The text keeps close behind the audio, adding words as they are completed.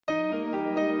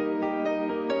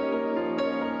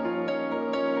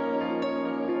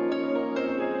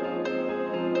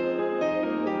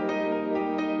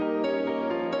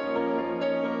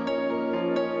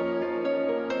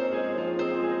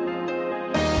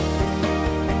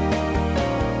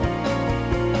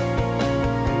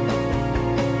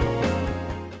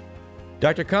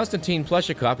Dr. Konstantin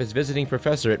Pleshakov is visiting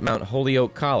professor at Mount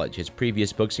Holyoke College. His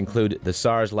previous books include The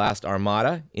Tsar's Last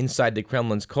Armada, Inside the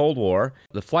Kremlin's Cold War,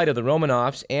 The Flight of the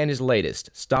Romanovs, and his latest,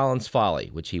 Stalin's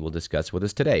Folly, which he will discuss with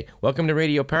us today. Welcome to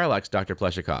Radio Parallax, Dr.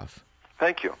 Pleshakov.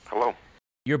 Thank you. Hello.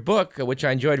 Your book, which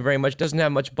I enjoyed very much, doesn't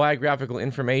have much biographical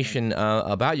information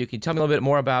about you. Can you tell me a little bit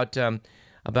more about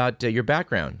your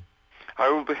background? I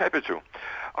will be happy to.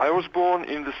 I was born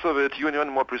in the Soviet Union,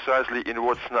 more precisely in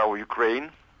what's now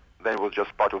Ukraine. Then it was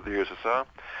just part of the USSR.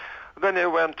 Then I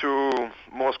went to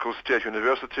Moscow State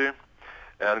University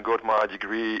and got my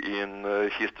degree in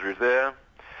history there.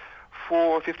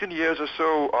 For 15 years or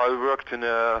so, I worked in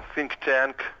a think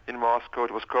tank in Moscow.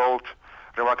 It was called,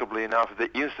 remarkably enough,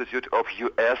 the Institute of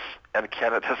U.S. and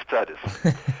Canada Studies.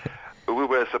 We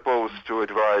were supposed to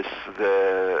advise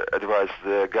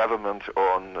the government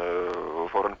on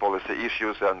foreign policy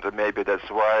issues, and maybe that's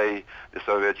why the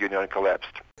Soviet Union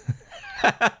collapsed.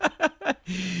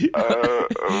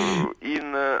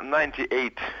 In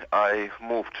 98, I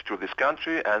moved to this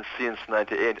country, and since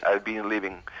 98, I've been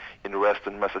living in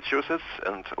Western Massachusetts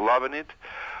and loving it.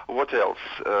 What else?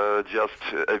 Just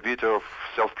a bit of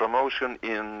self-promotion.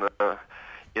 In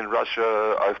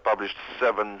Russia, I've published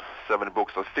seven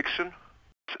books of fiction.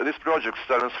 This project,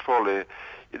 Stalin's Folly,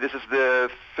 this is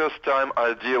the first time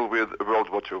I deal with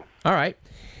World War II. All right.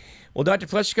 Well, Dr.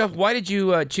 Pleshakov, why did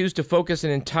you choose to focus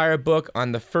an entire book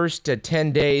on the first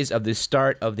 10 days of the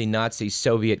start of the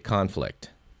Nazi-Soviet conflict?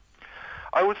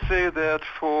 I would say that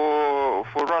for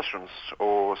Russians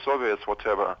or Soviets,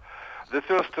 whatever, the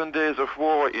first 10 days of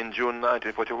war in June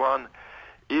 1941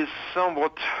 is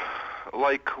somewhat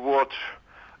like what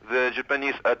the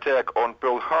Japanese attack on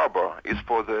Pearl Harbor is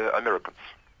for the Americans.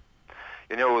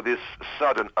 You know, this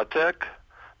sudden attack,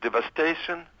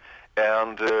 devastation,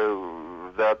 and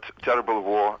that terrible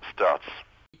war starts.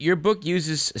 Your book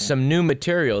uses some new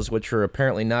materials which were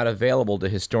apparently not available to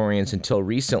historians until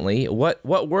recently. What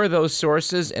were those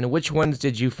sources, and which ones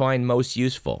did you find most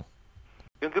useful?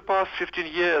 In the past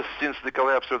 15 years since the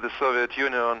collapse of the Soviet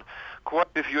Union, quite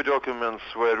a few documents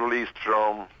were released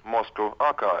from Moscow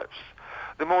archives.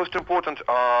 The most important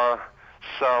are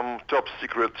some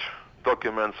top-secret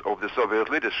documents of the Soviet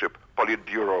leadership,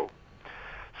 Politburo,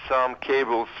 some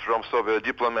cables from Soviet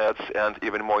diplomats, and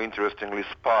even more interestingly,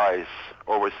 spies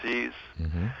overseas.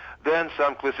 Mm-hmm. Then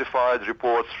some classified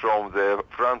reports from the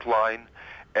front line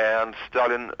and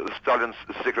Stalin's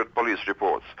secret police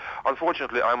reports.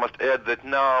 Unfortunately, I must add that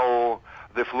now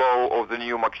the flow of the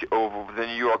new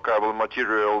archival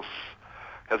materials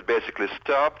has basically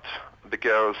stopped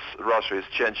because Russia is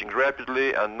changing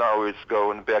rapidly, and now it's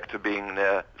going back to being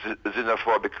a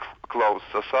xenophobic closed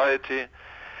society.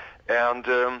 And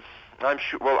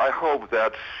I hope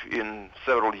that in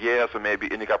several years, or maybe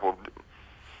in a couple of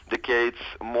decades,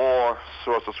 more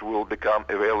sources will become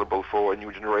available for a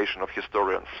new generation of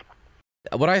historians.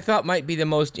 What I thought might be the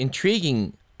most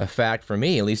intriguing fact for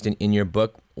me, at least in your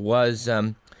book, was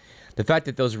the fact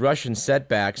that those Russian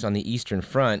setbacks on the Eastern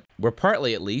Front were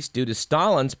partly, at least, due to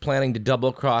Stalin's planning to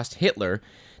double-cross Hitler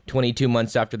 22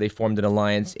 months after they formed an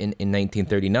alliance in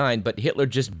 1939, but Hitler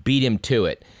just beat him to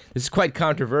it. This is quite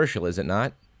controversial, is it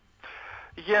not?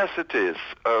 Yes, it is.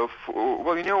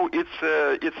 Well, you know, it's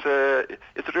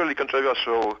a really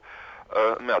controversial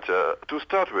matter. To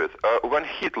start with, when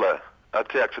Hitler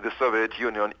attacked the Soviet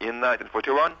Union in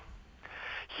 1941,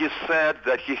 he said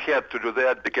that he had to do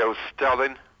that because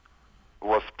Stalin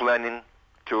was planning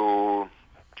to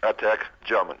attack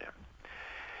Germany.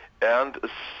 And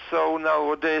so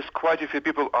nowadays quite a few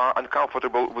people are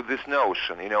uncomfortable with this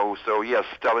notion, you know. So yes,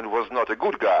 Stalin was not a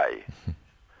good guy.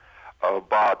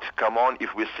 But come on,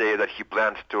 if we say that he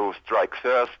planned to strike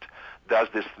first, does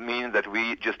this mean that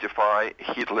we justify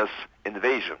Hitler's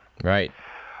invasion? Right.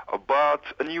 But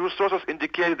new sources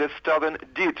indicate that Stalin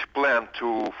did plan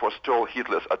to forestall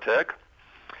Hitler's attack.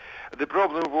 The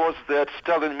problem was that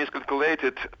Stalin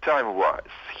miscalculated time-wise.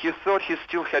 He thought he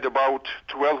still had about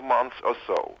 12 months or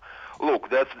so. Look,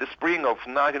 that's the spring of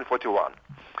 1941.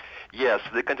 Yes,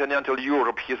 the continental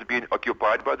Europe has been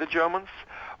occupied by the Germans,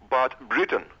 but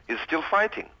Britain is still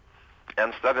fighting.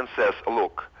 And Stalin says,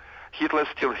 look, Hitler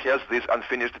still has this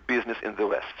unfinished business in the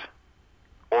West.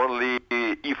 Only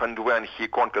if and when he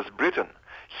conquers Britain,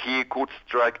 he could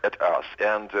strike at us.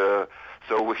 And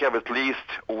so we have at least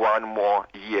one more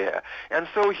year. And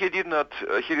so he did not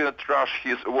rush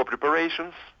his war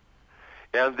preparations.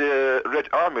 And the Red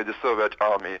Army, the Soviet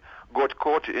Army, got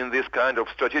caught in this kind of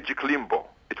strategic limbo.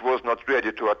 It was not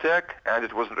ready to attack, and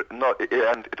it was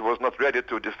not ready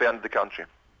to defend the country.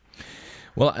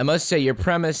 Well, I must say your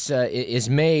premise is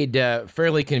made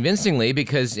fairly convincingly,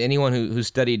 because anyone who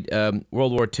studied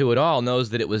World War II at all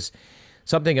knows that it was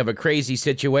something of a crazy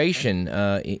situation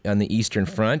on the Eastern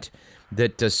Front,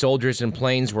 that soldiers and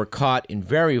planes were caught in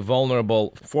very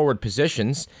vulnerable forward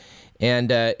positions.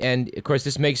 And of course,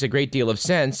 this makes a great deal of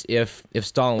sense if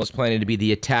Stalin was planning to be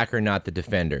the attacker, not the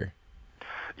defender.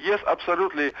 Yes,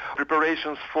 absolutely.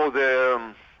 Preparations for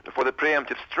the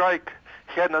preemptive strike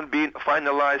had not been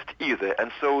finalized either,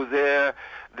 and so the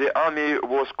army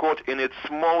was caught in its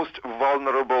most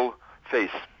vulnerable phase.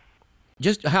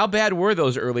 Just how bad were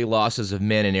those early losses of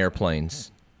men and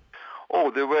airplanes? Oh,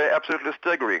 they were absolutely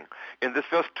staggering. In the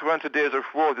first 20 days of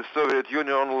war, the Soviet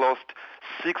Union lost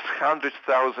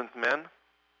 600,000 men.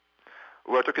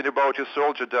 We're talking about a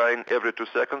soldier dying every 2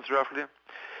 seconds, roughly.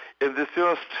 In the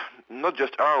first, not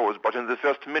just hours, but in the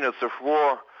first minutes of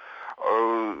war,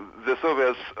 the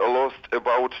Soviets lost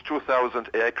about 2,000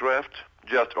 aircraft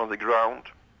just on the ground.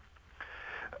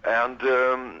 And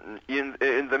in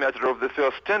the matter of the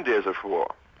first 10 days of war,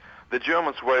 the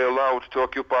Germans were allowed to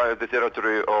occupy the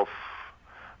territory of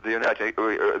the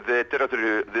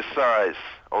territory the size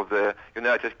of the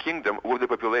United Kingdom with a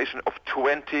population of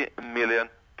 20 million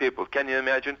people. Can you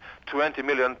imagine 20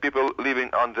 million people living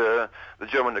under the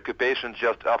German occupation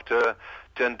just after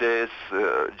 10 days,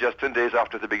 just 10 days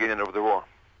after the beginning of the war?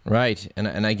 Right,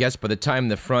 and I guess by the time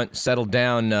the front settled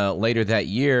down later that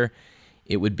year,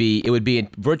 it would be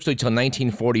virtually till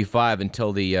 1945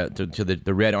 until the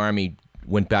Red Army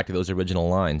went back to those original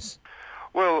lines.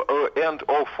 Well, end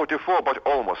of 44, but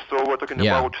almost. So we're talking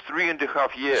about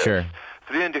 3.5 years. Sure.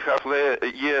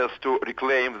 3.5 years to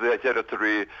reclaim the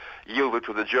territory yielded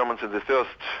to the Germans in the first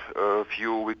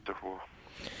few weeks of war.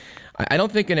 I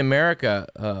don't think in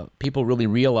America people really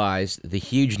realize the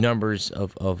huge numbers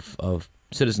of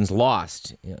citizens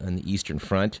lost on the Eastern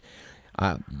Front.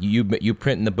 You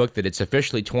print in the book that it's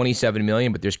officially 27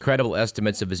 million, but there's credible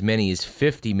estimates of as many as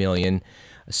 50 million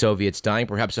Soviets dying,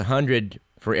 perhaps 100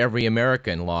 for every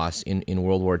American loss in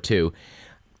World War II.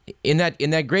 In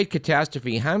that great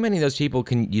catastrophe, how many of those people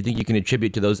you think you can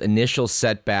attribute to those initial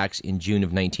setbacks in June of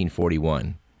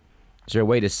 1941? Is there a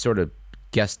way to sort of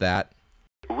guess that?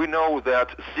 We know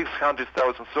that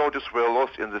 600,000 soldiers were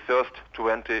lost in the first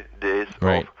 20 days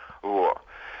Right. of war.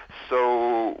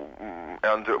 So,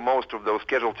 and most of those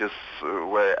casualties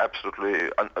were absolutely,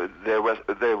 they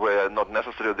were not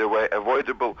necessary, they were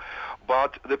avoidable.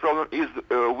 But the problem is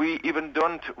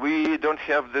we don't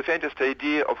have the faintest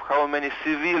idea of how many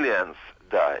civilians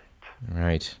died.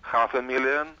 Right.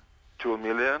 500,000, 2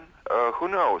 million, who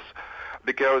knows?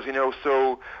 Because,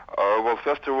 well,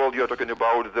 first of all, you're talking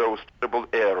about those terrible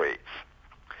air raids.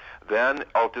 Then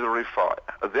artillery fire.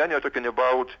 Then you're talking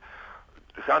about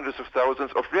hundreds of thousands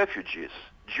of refugees,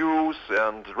 Jews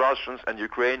and Russians and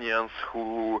Ukrainians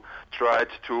who tried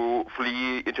to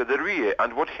flee into the rear.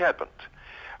 And what happened?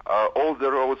 All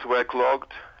the roads were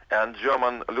clogged, and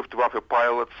German Luftwaffe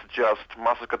pilots just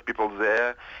massacred people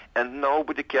there, and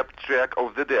nobody kept track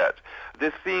of the dead.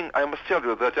 The thing, I must tell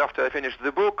you that after I finished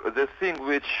the book, the thing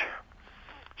which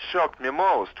shocked me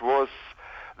most was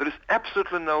there is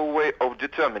absolutely no way of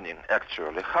determining,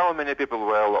 actually, how many people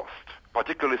were lost,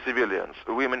 particularly civilians,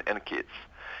 women and kids.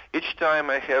 Each time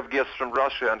I have guests from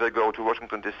Russia and I go to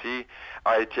Washington, D.C.,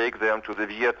 I take them to the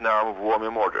Vietnam War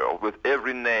Memorial with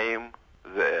every name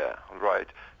there, right?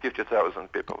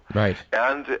 50,000 people. Right.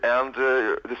 And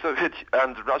the Soviet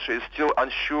and Russia is still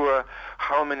unsure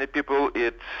how many people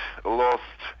it lost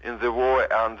in the war,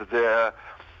 and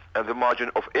the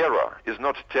margin of error is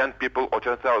not 10 people or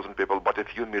 10,000 people, but a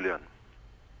few million.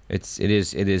 It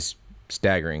is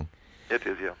staggering. It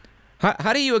is, yeah.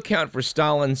 How do you account for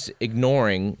Stalin's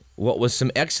ignoring what was some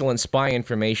excellent spy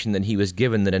information that he was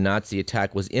given that a Nazi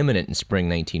attack was imminent in spring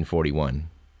 1941?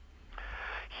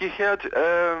 He had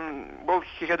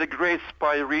a great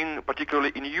spy ring,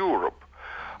 particularly in Europe,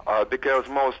 because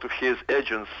most of his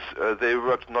agents, they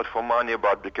worked not for money,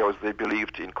 but because they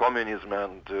believed in communism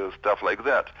and stuff like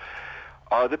that.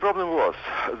 The problem was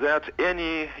that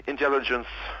any intelligence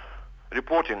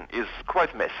reporting is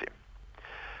quite messy.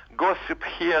 Gossip,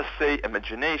 hearsay,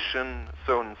 imagination,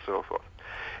 so on and so forth.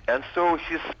 And so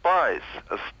his spies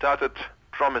started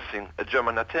promising a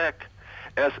German attack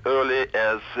as early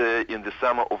as in the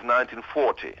summer of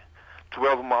 1940,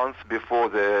 12 months before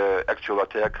the actual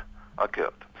attack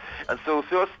occurred. And so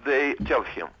first they tell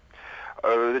him,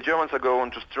 the Germans are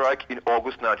going to strike in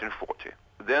August 1940.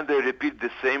 Then they repeat the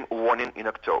same warning in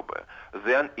October.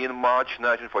 Then in March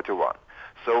 1941.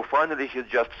 So finally he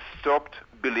just stopped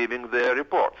believing their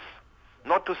reports.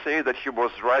 Not to say that he was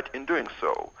right in doing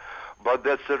so, but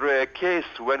that's a rare case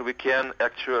when we can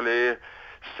actually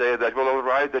say that, well, all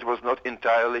right, that was not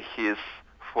entirely his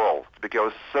fault,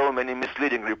 because so many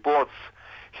misleading reports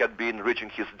had been reaching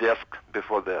his desk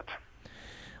before that.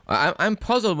 I'm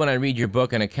puzzled when I read your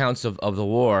book and accounts of the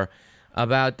war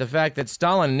about the fact that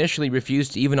Stalin initially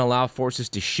refused to even allow forces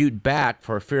to shoot back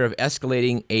for fear of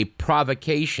escalating a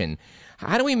provocation.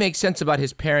 How do we make sense about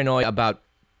his paranoia about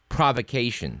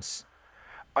provocations?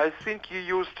 I think you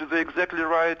used the exactly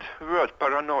right word,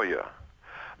 paranoia.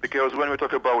 Because when we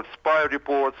talk about spy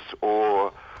reports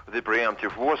or the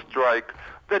preemptive war strike,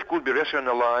 that could be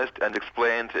rationalized and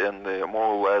explained in a more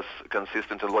or less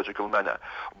consistent and logical manner.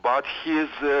 But his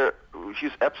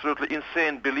absolutely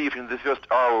insane belief in the first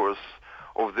hours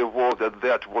of the war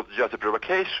that was just a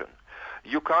provocation,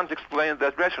 you can't explain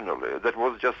that rationally. That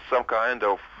was just some kind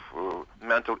of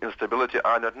mental instability,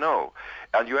 I don't know.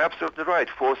 And you're absolutely right.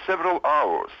 For several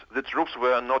hours, the troops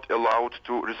were not allowed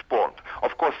to respond.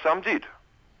 Of course, some did.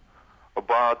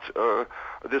 But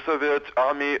the Soviet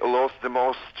army lost the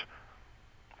most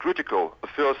critical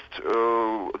first,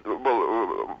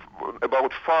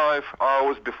 about 5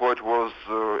 hours before it was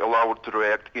allowed to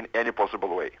react in any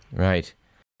possible way. Right.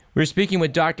 We're speaking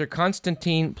with Dr.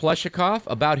 Konstantin Pleshakov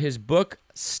about his book,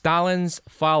 Stalin's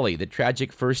Folly, The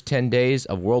Tragic First 10 Days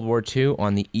of World War II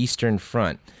on the Eastern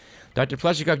Front. Dr.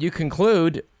 Pleshakov, you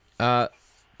conclude,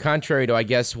 contrary to, I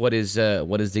guess, what has been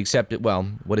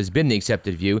the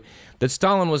accepted view, that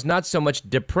Stalin was not so much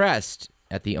depressed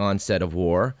at the onset of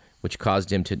war, which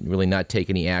caused him to really not take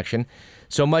any action,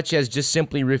 so much as just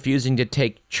simply refusing to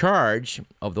take charge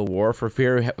of the war for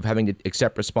fear of having to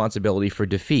accept responsibility for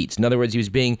defeats. In other words, he was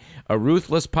being a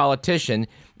ruthless politician,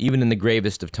 even in the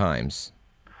gravest of times.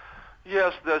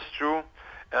 Yes, that's true.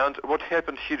 And what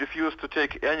happened, he refused to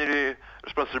take any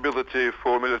responsibility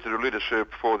for military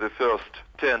leadership for the first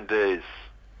 10 days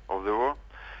of the war.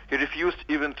 He refused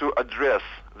even to address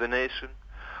the nation.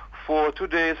 For 2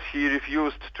 days, he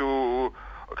refused to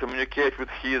communicate with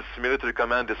his military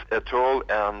commanders at all,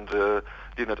 and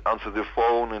did not answer the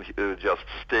phone, and just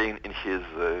staying in his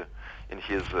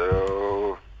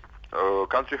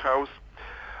country house.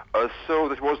 So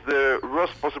that was the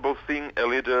worst possible thing a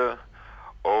leader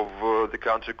of the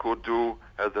country could do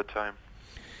at that time.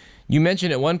 You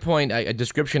mentioned at one point a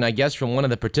description, I guess, from one of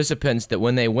the participants that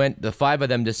when they went, the 5 of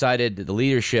them the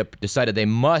leadership decided they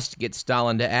must get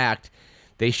Stalin to act.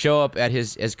 They show up at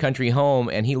his country home,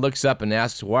 and he looks up and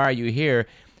asks, "Why are you here?"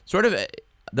 Sort of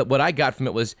what I got from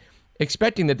it was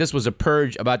expecting that this was a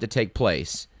purge about to take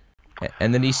place.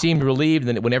 And then he seemed relieved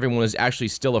when everyone was actually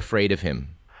still afraid of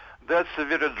him. That's a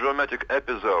very dramatic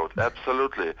episode,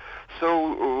 absolutely.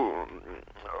 So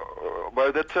by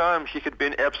that time he had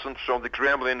been absent from the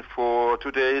Kremlin for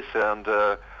 2 days, and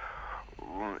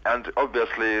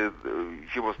obviously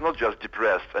he was not just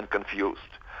depressed and confused,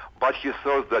 but he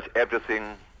thought that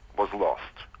everything was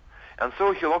lost. And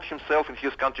so he locked himself in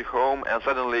his country home, and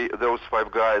suddenly those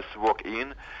 5 guys walk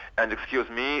in, and excuse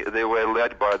me, they were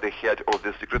led by the head of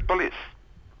the secret police.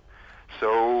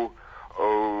 So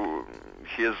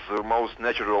his most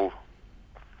natural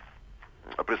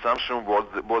presumption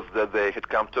was that they had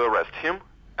come to arrest him,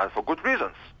 and for good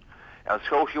reasons. And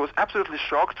so he was absolutely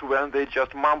shocked when they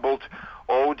just mumbled,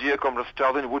 "Oh dear Comrade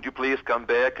Stalin, would you please come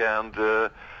back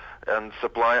and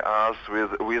supply us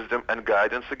with wisdom and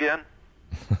guidance again?"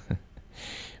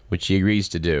 Which he agrees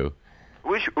to do.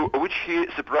 Which he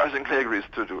surprisingly agrees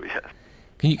to do, yes.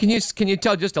 Can you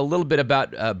tell just a little bit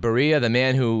about Beria, the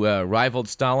man who rivaled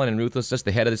Stalin in ruthlessness,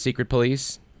 the head of the secret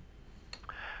police?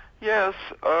 Yes,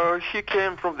 he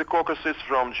came from the Caucasus,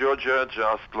 from Georgia,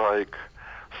 just like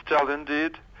Stalin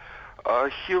did.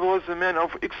 He was a man of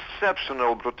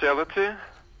exceptional brutality,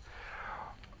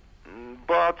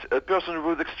 but a person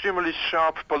with extremely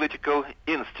sharp political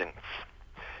instincts.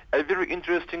 A very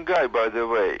interesting guy, by the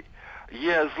way.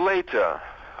 Years later,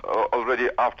 already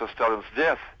after Stalin's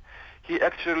death, he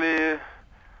actually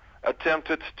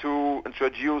attempted to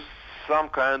introduce some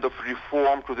kind of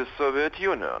reform to the Soviet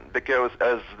Union, because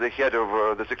as the head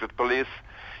of the secret police,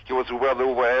 he was well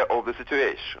aware of the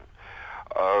situation.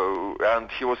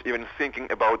 And he was even thinking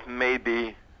about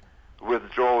maybe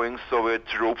withdrawing Soviet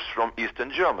troops from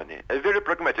Eastern Germany. A very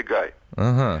pragmatic guy.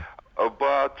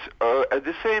 But at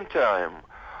the same time,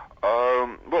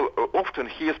 often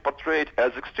he is portrayed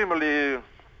as extremely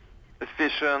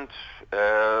efficient,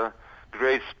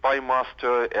 great spy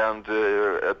master, and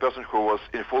a person who was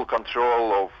in full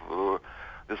control of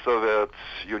the Soviet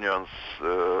Union's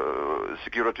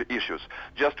security issues.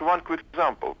 Just one quick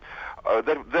example.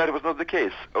 That was not the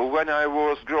case. When I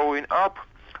was growing up,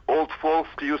 old folks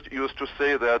used to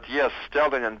say that, yes,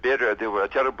 Stalin and Beria, they were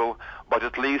terrible, but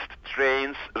at least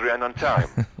trains ran on time.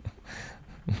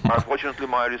 Unfortunately,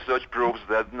 my research proves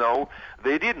that no,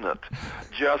 they did not.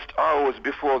 Just hours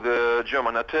before the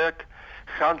German attack,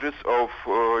 hundreds of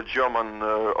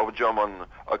German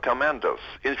commandos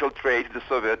infiltrated the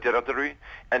Soviet territory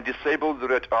and disabled the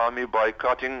Red Army by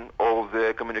cutting all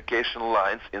the communication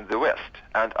lines in the West.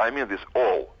 And I mean this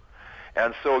all.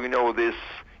 And so, this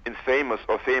infamous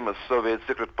or famous Soviet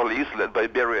secret police led by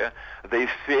Beria, they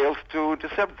failed to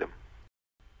intercept them.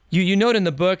 You note in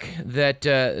the book that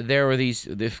there were these,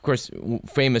 of course,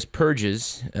 famous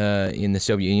purges in the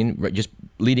Soviet Union just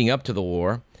leading up to the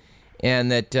war, and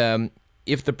that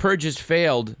if the purges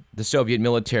failed the Soviet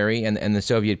military and the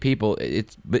Soviet people,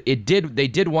 they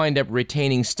did wind up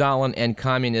retaining Stalin and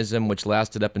communism, which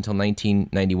lasted up until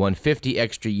 1991, 50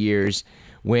 extra years,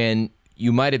 when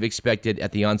you might have expected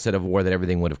at the onset of war that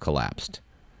everything would have collapsed.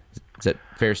 Is that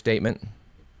a fair statement?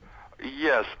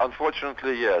 Yes,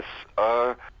 unfortunately, yes.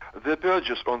 The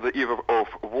purges on the eve of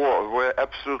war were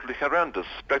absolutely horrendous.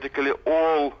 Practically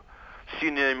all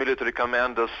senior military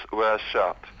commanders were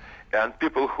shot. And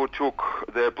people who took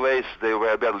their place, they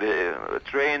were badly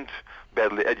trained,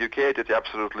 badly educated,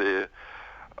 absolutely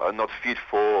not fit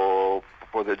for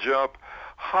the job.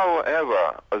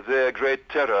 However, the Great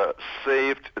Terror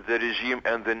saved the regime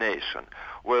and the nation.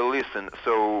 Well, listen,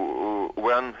 so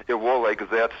when a war like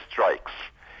that strikes,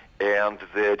 and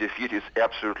the defeat is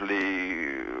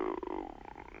absolutely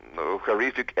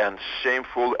horrific and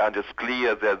shameful, and it's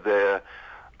clear that the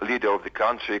leader of the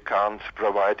country can't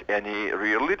provide any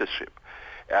real leadership.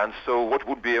 And so what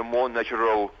would be a more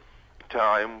natural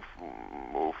time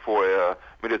for a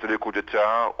military coup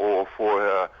d'etat or for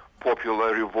a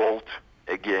popular revolt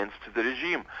against the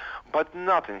regime? But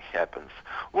nothing happens.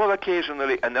 Well,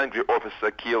 occasionally an angry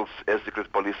officer kills a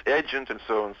secret police agent and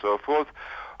so on and so forth.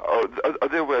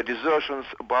 There were desertions,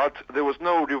 but there was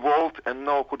no revolt and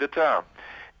no coup d'etat.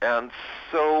 And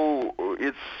so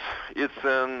it's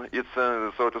an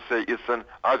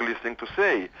ugly thing to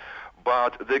say,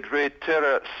 but the Great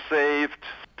Terror saved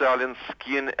Stalin's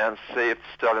skin and saved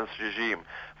Stalin's regime.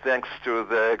 Thanks to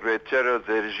the Great Terror,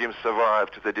 the regime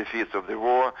survived the defeats of the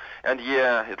war, and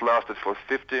it lasted for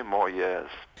 50 more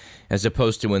years. As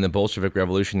opposed to when the Bolshevik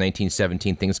Revolution in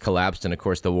 1917, things collapsed, and of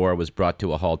course the war was brought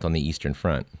to a halt on the Eastern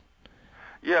Front.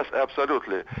 Yes,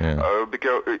 absolutely. Yeah.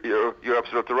 Because you're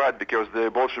absolutely right, because the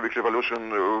Bolshevik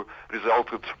Revolution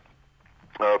resulted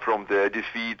from the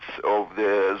defeats of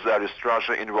the Tsarist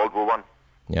Russia in World War I.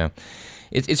 Yeah.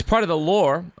 It's part of the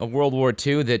lore of World War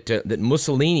II that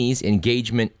Mussolini's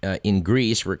engagement in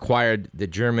Greece required the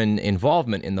German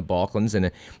involvement in the Balkans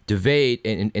and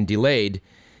delayed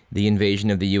the invasion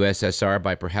of the USSR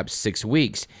by perhaps 6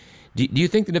 weeks. Do you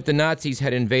think that if the Nazis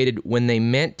had invaded when they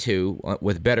meant to,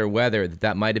 with better weather,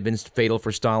 that might have been fatal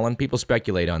for Stalin? People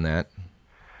speculate on that.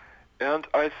 And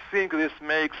I think this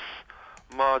makes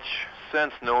much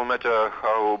sense, no matter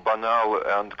how banal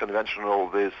and conventional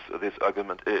this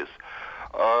argument is.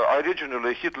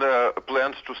 Originally, Hitler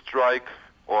planned to strike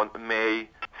on May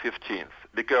 15th.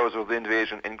 Because of the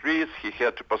invasion in Greece, he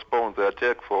had to postpone the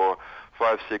attack for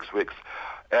 5-6 weeks.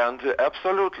 And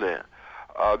absolutely,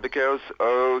 because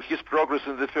his progress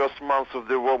in the first months of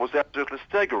the war was absolutely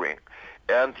staggering.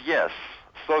 And yes,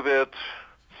 Soviet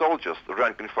soldiers, the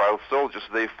rank-and-file soldiers,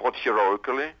 they fought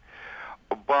heroically,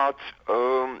 but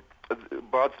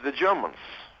the Germans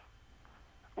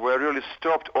were really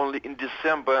stopped only in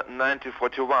December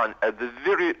 1941 at the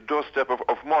very doorstep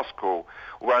of Moscow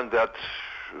when that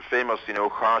famous,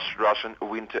 harsh Russian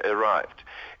winter arrived.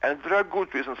 And there are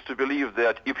good reasons to believe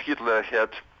that if Hitler had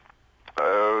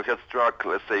struck,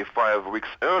 let's say, 5 weeks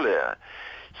earlier,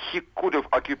 he could have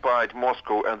occupied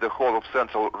Moscow and the whole of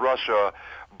Central Russia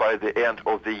by the end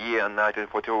of the year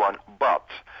 1941. But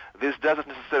this doesn't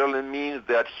necessarily mean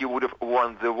that he would have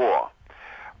won the war.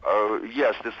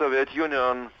 Yes, the Soviet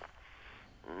Union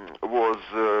was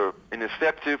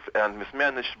ineffective and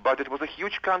mismanaged, but it was a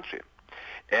huge country.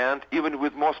 And even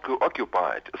with Moscow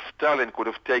occupied, Stalin could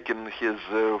have taken his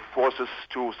forces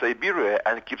to Siberia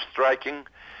and keep striking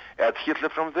at Hitler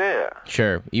from there.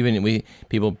 Sure. Even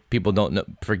people don't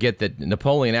forget that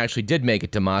Napoleon actually did make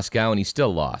it to Moscow, and he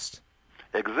still lost.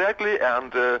 Exactly,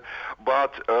 and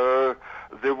but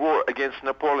the war against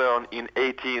Napoleon in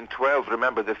 1812,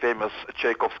 remember the famous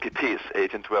Tchaikovsky piece,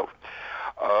 1812,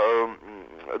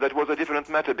 that was a different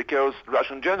matter because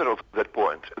Russian generals at that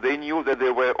point, they knew that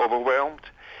they were overwhelmed,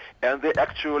 and they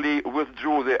actually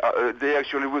withdrew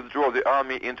the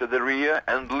army into the rear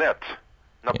and let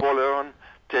Napoleon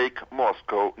take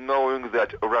Moscow, knowing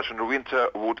that Russian winter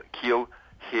would kill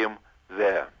him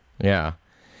there. Yeah.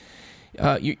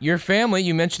 Your family,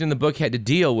 you mentioned in the book, had to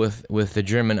deal with the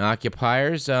German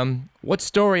occupiers. What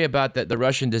story about the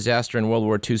Russian disaster in World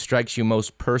War II strikes you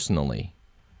most personally?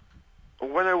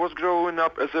 When I was growing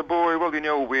up as a boy, well,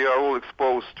 we are all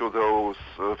exposed to those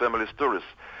family stories.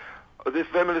 The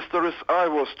family stories I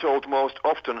was told most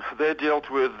often, they dealt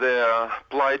with their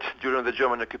plight during the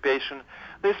German occupation.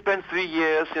 They spent 3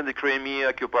 years in the Crimea,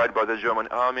 occupied by the German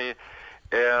army,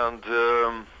 and,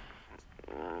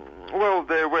 well,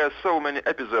 there were so many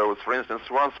episodes. For instance,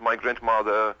 once my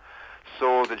grandmother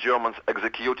saw the Germans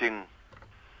executing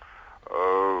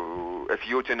a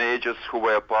few teenagers who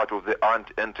were part of the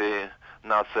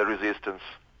anti-Nazi resistance.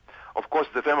 Of course,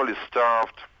 the family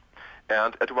starved.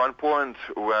 And at one point,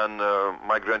 when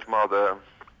my grandmother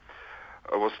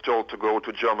was told to go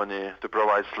to Germany to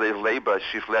provide slave labor,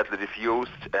 she flatly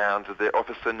refused, and the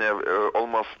officer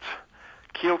almost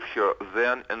killed her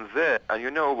then and there. And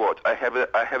you know what? I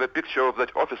have a picture of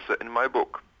that officer in my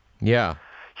book. Yeah.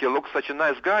 He looks such a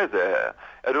nice guy there,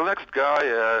 a relaxed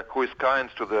guy who is kind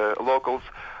to the locals,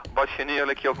 but he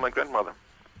nearly killed my grandmother.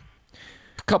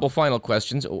 A couple final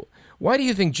questions. Why do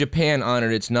you think Japan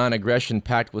honored its non-aggression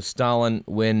pact with Stalin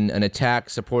when an attack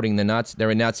supporting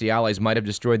their Nazi allies might have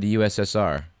destroyed the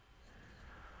USSR?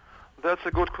 That's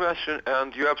a good question,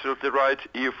 and you're absolutely right.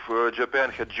 If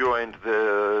Japan had joined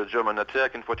the German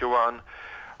attack in 1941,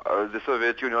 the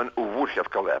Soviet Union would have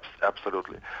collapsed,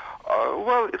 absolutely.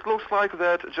 Well, it looks like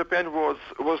that Japan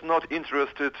was not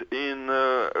interested in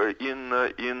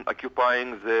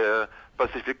occupying the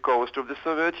Pacific coast of the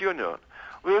Soviet Union.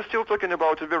 We are still talking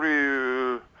about a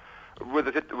with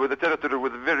a territory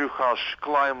with very harsh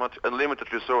climate and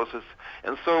limited resources.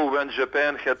 And so when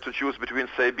Japan had to choose between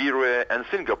Siberia and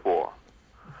Singapore,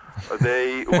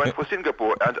 they went for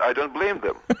Singapore, and I don't blame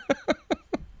them.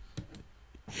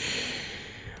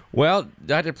 Well,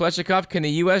 Dr. Pleshakov, can the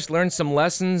U.S. learn some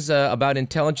lessons about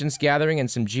intelligence gathering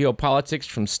and some geopolitics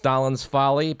from Stalin's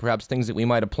folly, perhaps things that we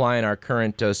might apply in our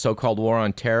current so-called war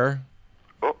on terror?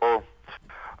 Well,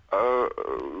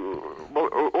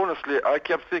 honestly, I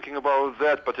kept thinking about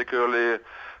that, particularly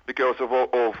because of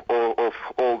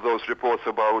all those reports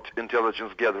about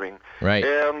intelligence gathering. Right.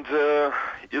 And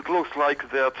it looks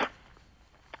like that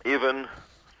even,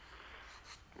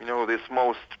 this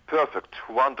most perfect,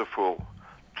 wonderful,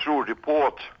 true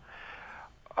report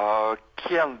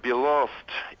can be lost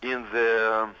in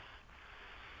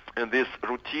this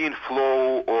routine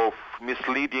flow of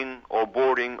misleading or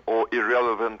boring or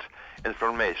irrelevant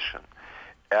information.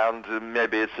 And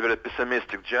maybe it's a very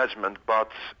pessimistic judgment,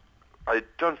 but I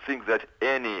don't think that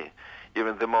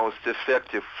even the most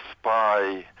effective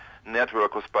spy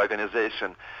network or spy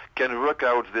organization can work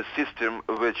out the system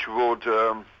which would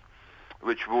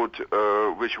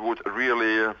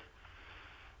really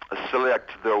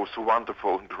select those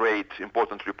wonderful, great,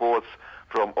 important reports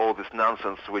from all this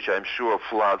nonsense which I'm sure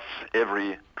floods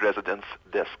every president's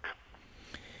desk.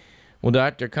 Well,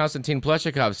 Dr. Konstantin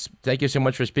Pleshakov, thank you so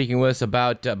much for speaking with us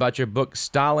about your book,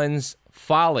 Stalin's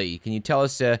Folly. Can you tell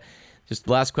us, just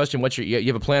the last question, you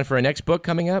have a plan for a next book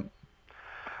coming up?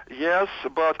 Yes,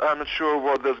 but I'm not sure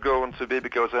what that's going to be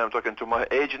because I'm talking to my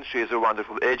agent. She is a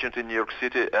wonderful agent in New York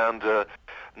City, and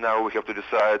now we have to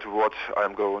decide what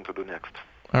I'm going to do next.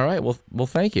 All right. Well,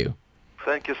 thank you.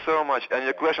 Thank you so much, and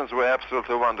your questions were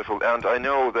absolutely wonderful, and I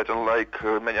know that unlike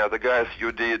many other guys,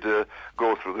 you did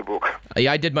go through the book.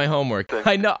 Yeah, I did my homework.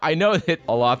 I know that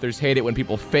all authors hate it when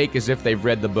people fake as if they've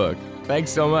read the book. Thanks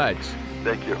so much.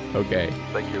 Thank you. Okay.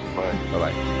 Thank you. Bye.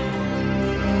 Bye-bye.